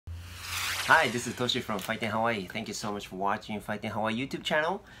Hi, this is Toshi from Phiten, Hawaii. Thank you so much for watching Phiten Hawaii YouTube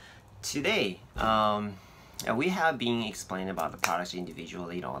channel. Today, we have been explaining about the products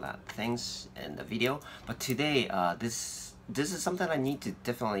individually and all that things in the video. But today, this is something I need to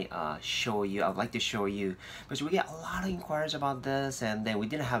definitely show you. I'd like to show you because we get a lot of inquiries about this, and then we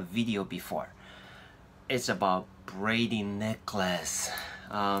didn't have video before. It's about braiding necklace.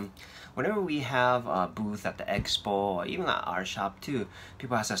 Whenever we have a booth at the expo or even at our shop too,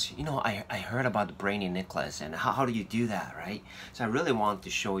 people ask us, you know, I heard about the braiding necklace and how do you do that, right? So I really want to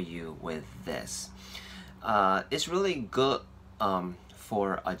show you with this. It's really good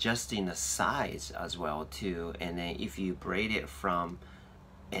for adjusting the size as well too, and then if you braid it from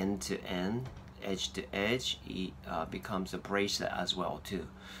end to end, edge to edge, it becomes a bracelet as well too.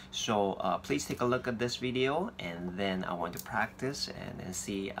 So please take a look at this video, and then I want to practice and then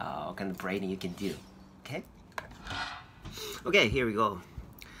see what kind of braiding you can do. Okay, here we go.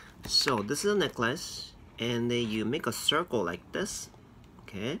 So this is a necklace, and then you make a circle like this,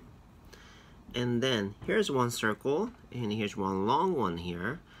 okay, and then here's one circle, and here's one long one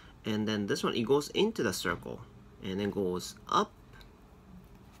here, and then this one, it goes into the circle and then goes up,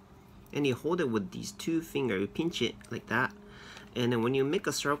 and you hold it with these two fingers, you pinch it like that, and then when you make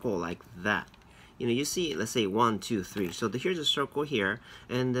a circle like that, you know, you see, let's say 1, 2, 3. So here's a circle here,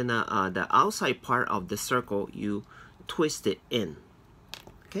 and then the outside part of the circle, you twist it in,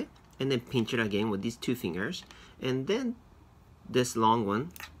 okay, and then pinch it again with these two fingers, and then this long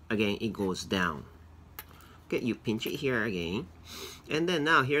one, again, it goes down. Okay, you pinch it here again, and then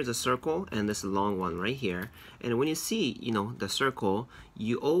now here's a circle and this long one right here, and when you see, you know, the circle,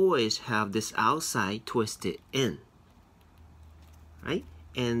 you always have this outside twisted in, right?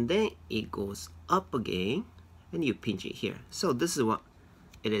 And then it goes up again, and you pinch it here. So this is what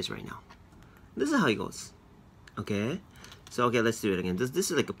it is right now. This is how it goes, okay? So okay, let's do it again. This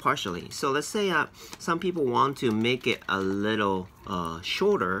is like a partially. So let's say some people want to make it a little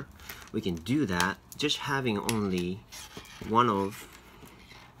shorter. We can do that, just having only one of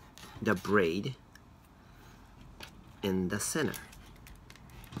the braid in the center.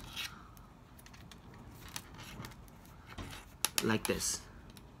 Like this.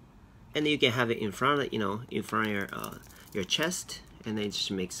 And you can have it in front of, you know, in front of your chest, and then it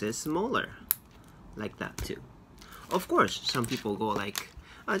just makes it smaller. Like that too. Of course, some people go like,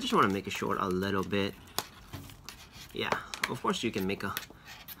 I just want to make it short a little bit. Yeah, of course you can make a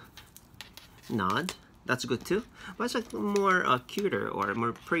knot. That's good too. But it's like more cuter or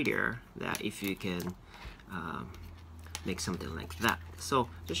more prettier that if you can make something like that. So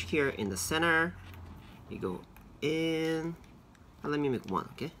just here in the center, you go in. Let me make one,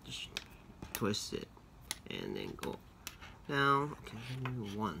 okay? Just twist it and then go down. Okay, let me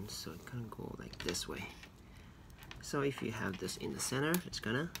do one, so it can go like this way. So if you have this in the center, it's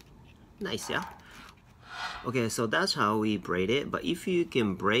gonna nice, yeah. Okay, so that's how we braid it. But if you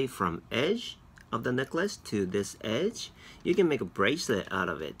can braid from edge of the necklace to this edge, you can make a bracelet out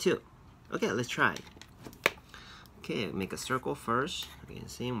of it too. Okay, let's try. Okay, make a circle first. Okay,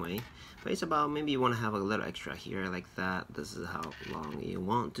 same way. But it's about, maybe you want to have a little extra here like that. This is how long you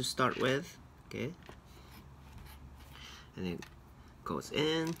want to start with. Okay, and then it goes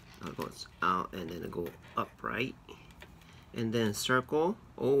in, it goes out, and then it go up, right? And then circle,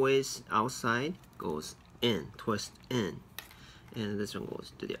 always outside, goes in, twist in. And this one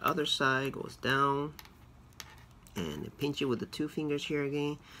goes to the other side, goes down, and pinch it with the two fingers here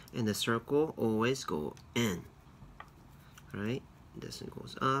again, and the circle always go in, right? This one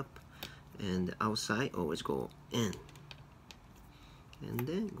goes up, and the outside always go in, and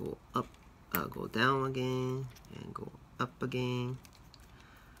then go up, go down again, and go up again.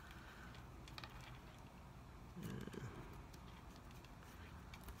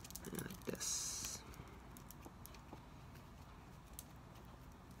 Like this.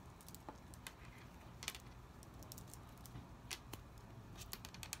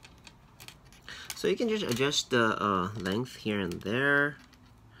 So you can just adjust the length here and there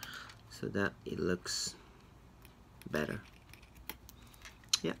so that it looks better.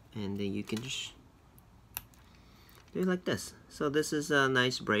 Yeah, and then you can just do it like this. So this is a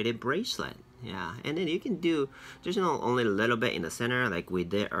nice braided bracelet. Yeah, and then you can do just, you know, only a little bit in the center like we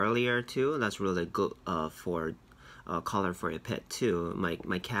did earlier too. That's really good for color for a pet too.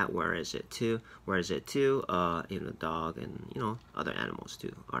 My cat wears it too. Even a dog and, you know, other animals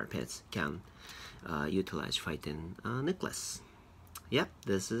too. Our pets can utilize Phiten necklace. Yep,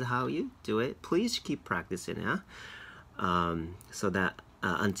 this is how you do it. Please keep practicing, huh? So that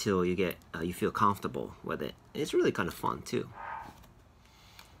until you get you feel comfortable with it. It's really kind of fun too.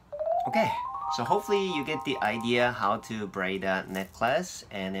 Okay, So hopefully you get the idea how to braid that necklace,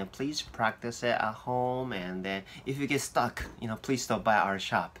 and then please practice it at home. And then if you get stuck, please stop by our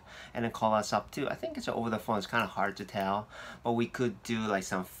shop and then call us up too. I think it's over the phone, it's kind of hard to tell, but we could do like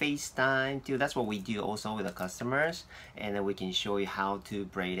some FaceTime too. That's what we do also with the customers, and then we can show you how to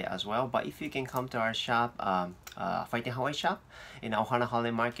braid it as well. But if you can come to our shop, Phiten Hawaii shop in Ohana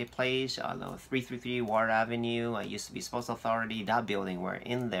Holiday Marketplace, 333 Ward Avenue, used to be Sports Authority, that building, we're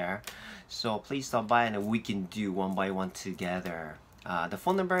in there. So please stop by and we can do one by one together. The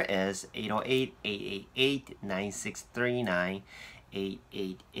phone number is 808-888-9639,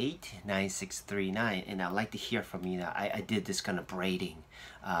 888-9639, and I'd like to hear from you. I did this kind of braiding.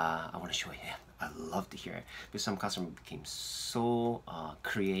 I want to show you. I love to hear it because some customers became so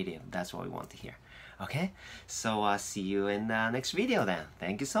creative. That's what we want to hear. Okay, so see you in the next video then.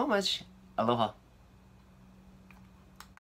 Thank you so much. Aloha.